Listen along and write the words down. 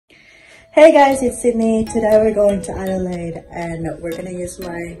Hey guys, it's Sydney. Today we're going to Adelaide and we're gonna use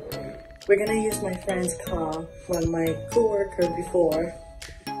my friend's car from my co-worker before,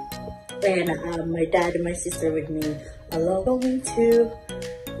 and my dad and my sister with me. I love going to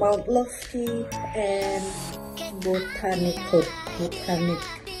Mount Lofty and botanic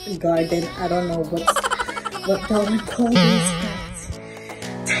garden. I don't know what that one called these guys.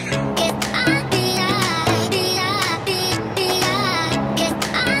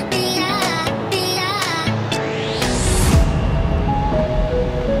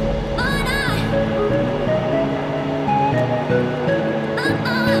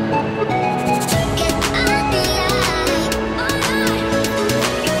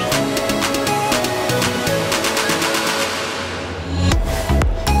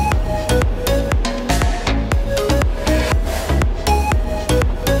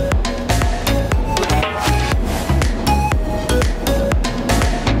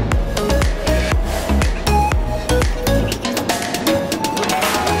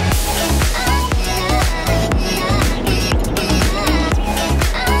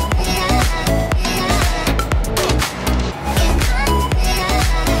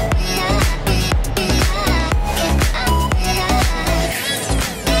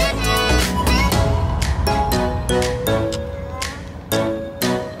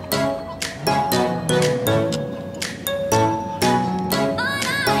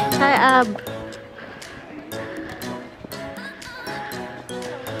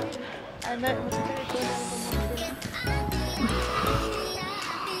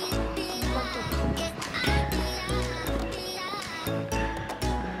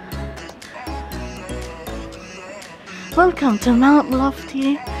 Welcome to Mount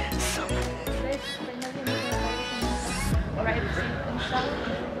Lofty.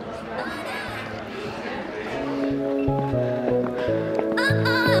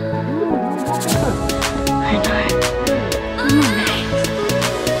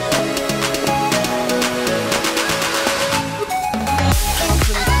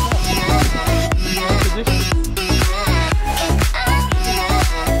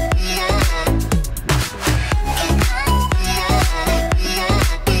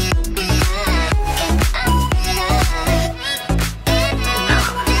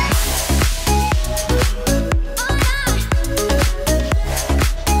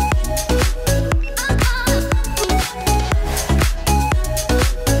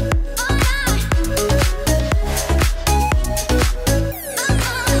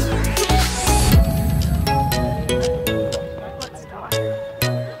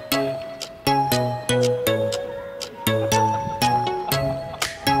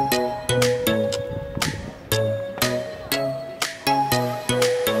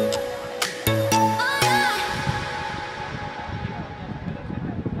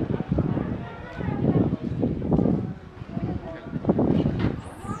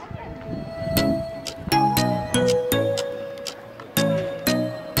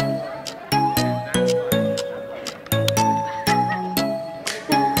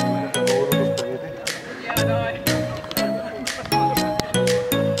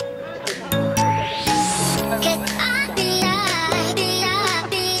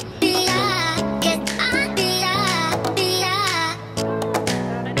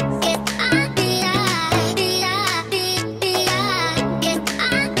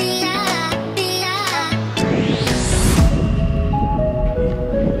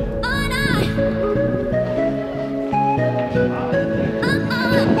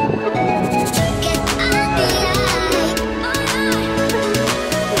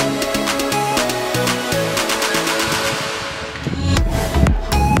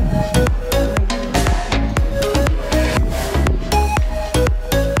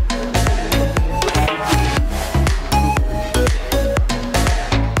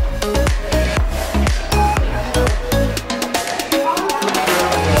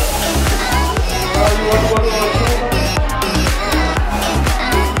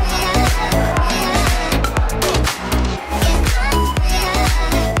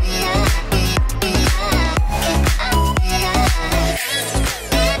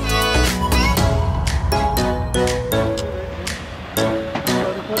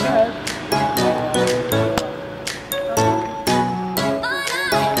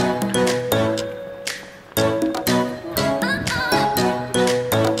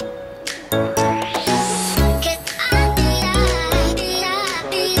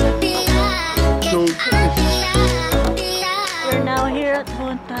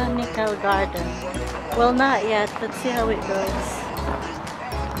 Garden. Well, not yet. Let's see how it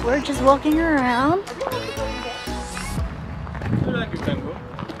goes. We're just walking around.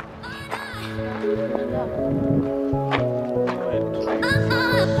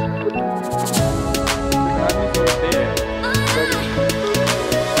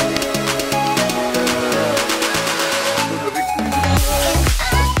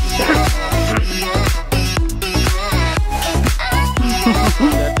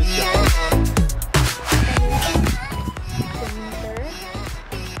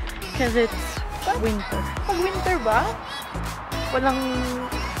 Because it's winter. Pag winter ba? Walang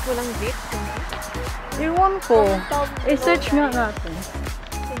jeep? Ewan ko. I-search nga natin.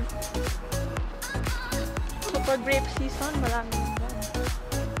 So pag grape season, maraming naman.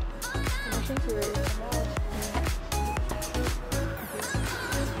 I think we're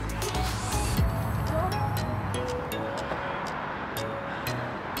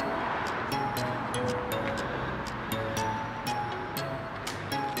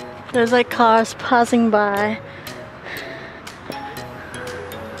There's like cars passing by.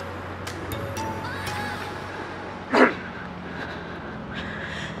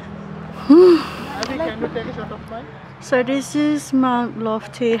 So this is Mount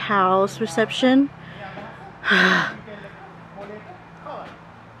Lofty House reception. I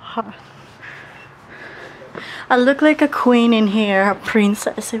look like a queen in here, a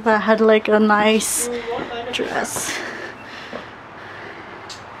princess, if I had like a nice dress.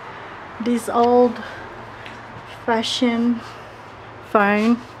 This old fashioned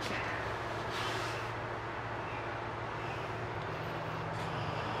phone.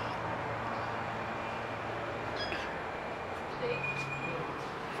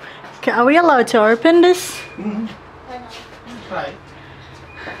 Okay, are we allowed to open this? Mm-hmm. Try.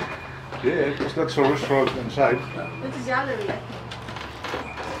 Yeah, it's not so restricted inside. It's a gallery.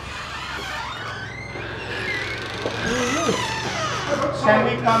 Can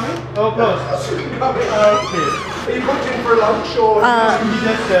we come in? Oh, close. Okay. Are you booked in for lunch or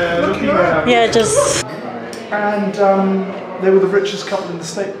just looking around? Yeah, just. And they were the richest couple in the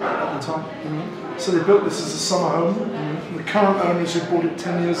state at the time. So they built this as a summer home. The current owners who bought it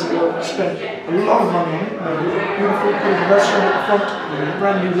 10 years ago spent a lot of money on it. Beautiful, put a restaurant at the front,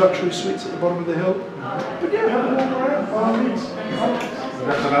 brand new luxury suites at the bottom of the hill. But yeah, have a walk around, by all means.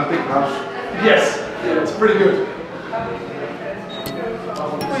 That's an antique house. Yes, yeah, it's pretty good.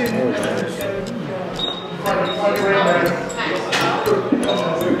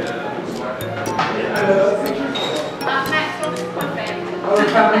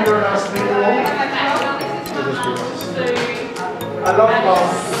 I love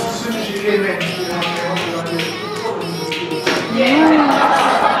as soon as you came in.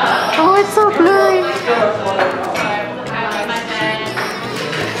 Oh, it's so blurry. That's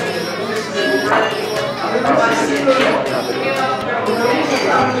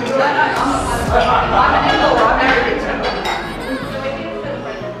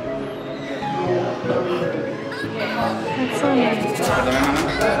so nice.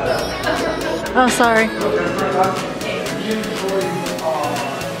 Oh, sorry.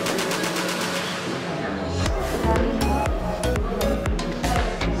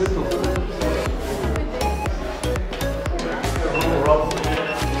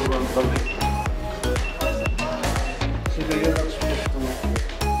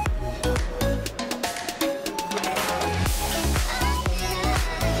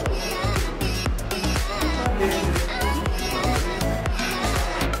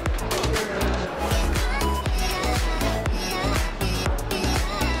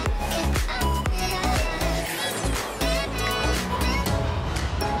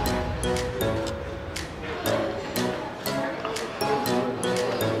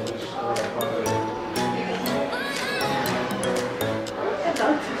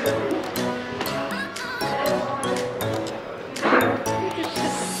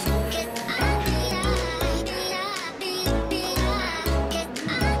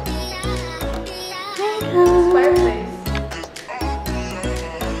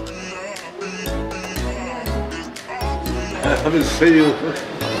 I haven't seen you.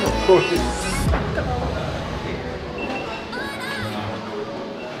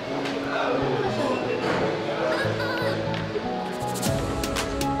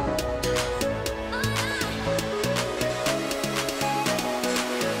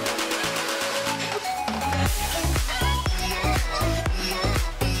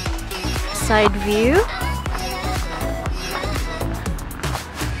 Side view.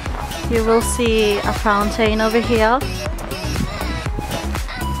 You will see a fountain over here.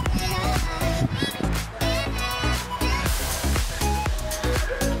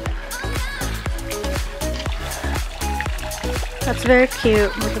 That's very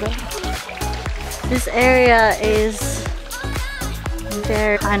cute. Look at that. This area is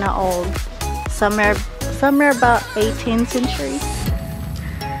very kind of old. Somewhere about 18th century.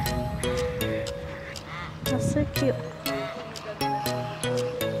 That's so cute.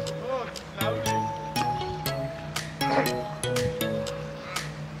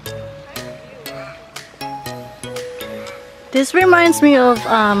 This reminds me of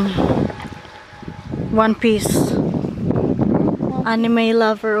One Piece anime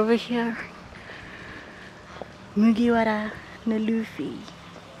lover over here. Mugiwara no Luffy.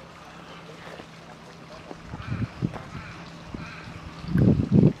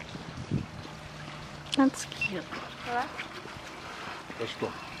 That's cute. Let's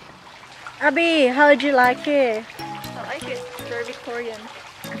go. Abby, how would you like it? I like it. It's very Victorian.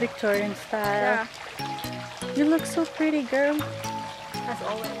 Victorian style. Yeah, You look so pretty, girl. as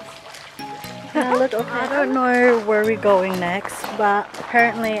always. Yeah, look, okay. I don't know where we're going next, but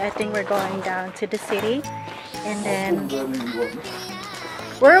apparently I think we're going down to the city. And then...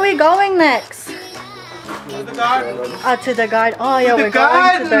 Where are we going next? To the garden. Oh, to the garden. Oh yeah, we're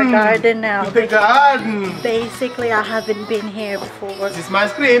going to the garden now. To the garden. Basically, I haven't been here before. This is my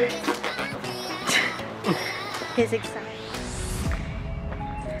script. He's excited.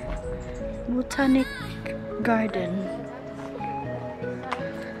 Botanic Garden.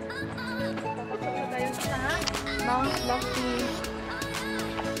 Mount Lofty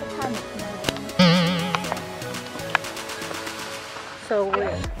Botanic Garden. So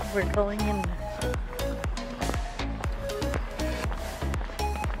we're going in.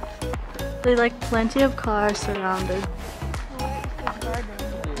 There's like plenty of cars surrounded. Where is this garden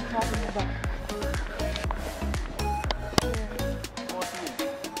you're talking about?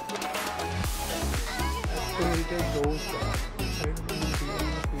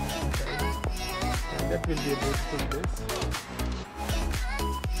 That will be a beautiful place.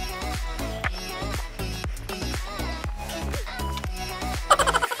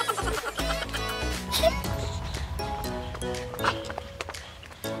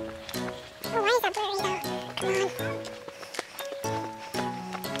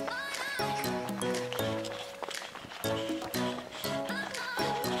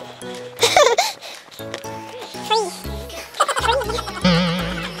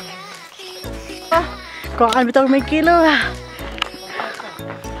 Kuhaan bitong may kilo ah.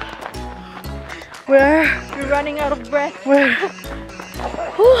 Where? You're running out of breath. Where?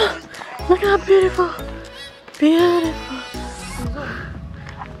 Oh, look how beautiful. Beautiful.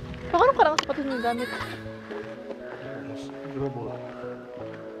 Paano ka lang sapatos yung gamit?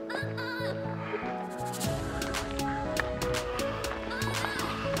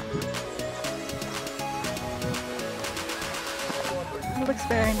 It looks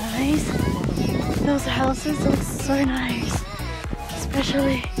very nice. Those houses look so nice.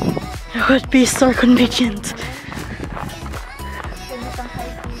 Especially, it would be so convenient.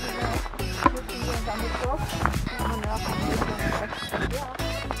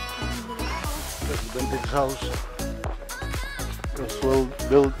 Vintage house. Because we'll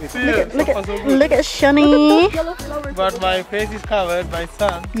build it. Look at Shani. But my face is covered by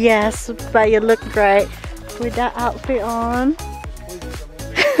sun. Yes, but you look great with that outfit on.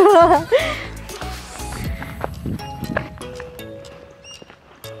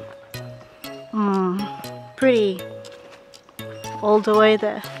 Pretty. All the way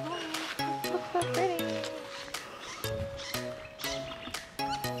there. Looks so pretty.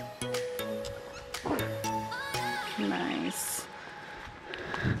 Nice.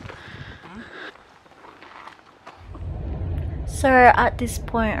 So at this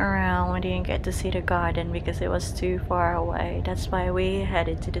point around, we didn't get to see the garden because it was too far away. That's why we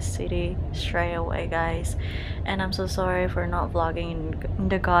headed to the city straight away, guys. And I'm so sorry for not vlogging in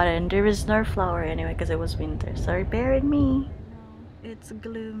the garden. There was no flower anyway because it was winter. So bear with me. It's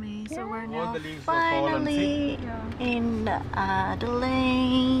gloomy, so we're now the leaves have fallen, finally in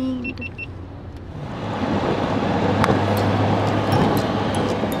Adelaide.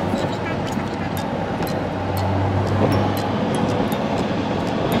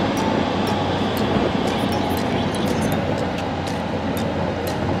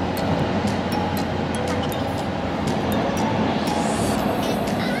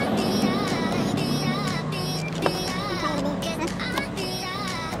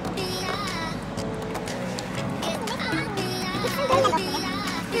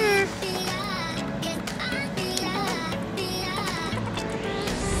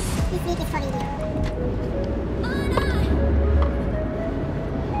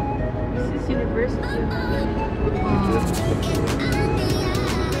 This is university.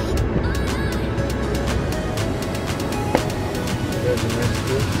 There's a nice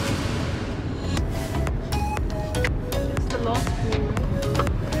school. It's the law school.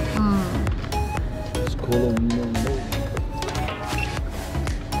 School of Mumbai.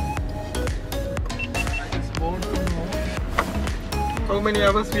 I just want to know how many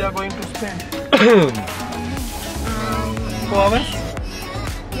hours we are going to spend. 4 hours?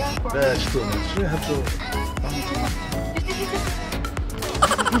 That's too much. You have to.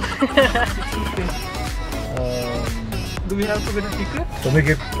 Do we have to get a ticket? So make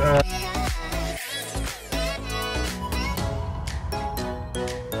it.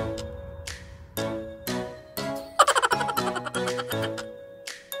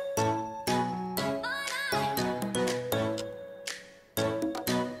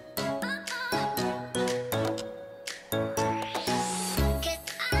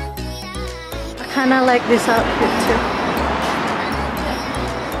 I kind of like this outfit too.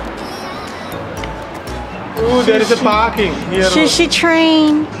 Oh, there is a parking here. Shishi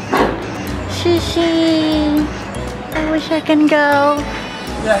train. Shishi. I wish I can go.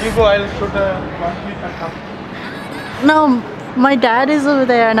 Yeah, you go. I'll shoot one clip and come. No, my dad is over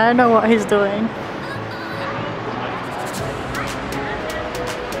there and I don't know what he's doing.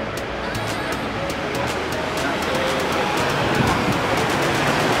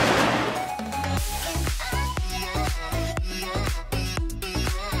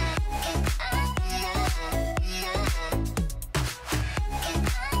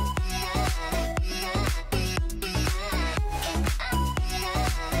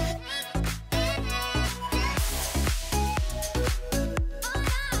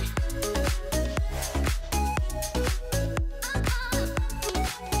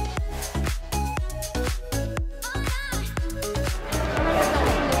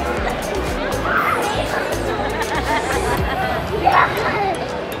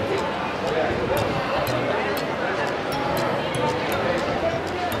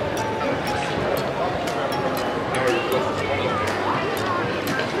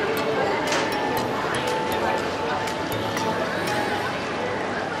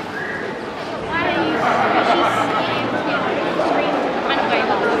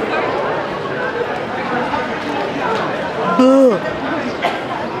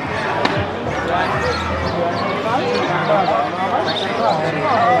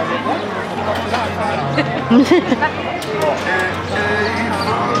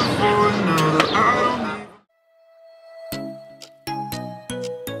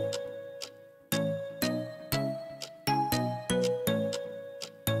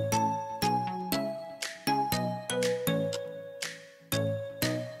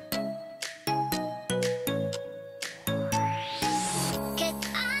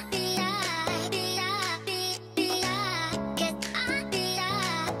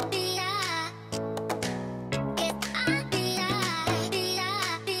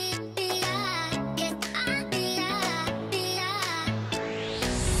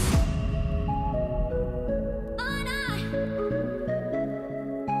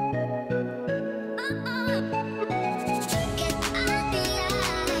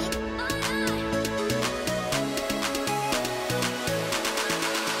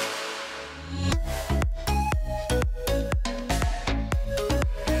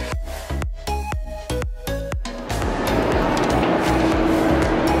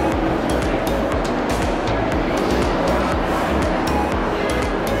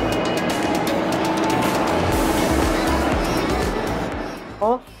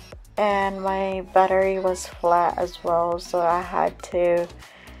 And my battery was flat as well, so I had to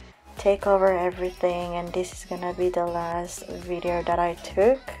take over everything, and this is gonna be the last video that I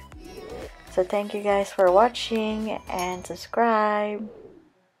took. So thank you guys for watching and subscribe.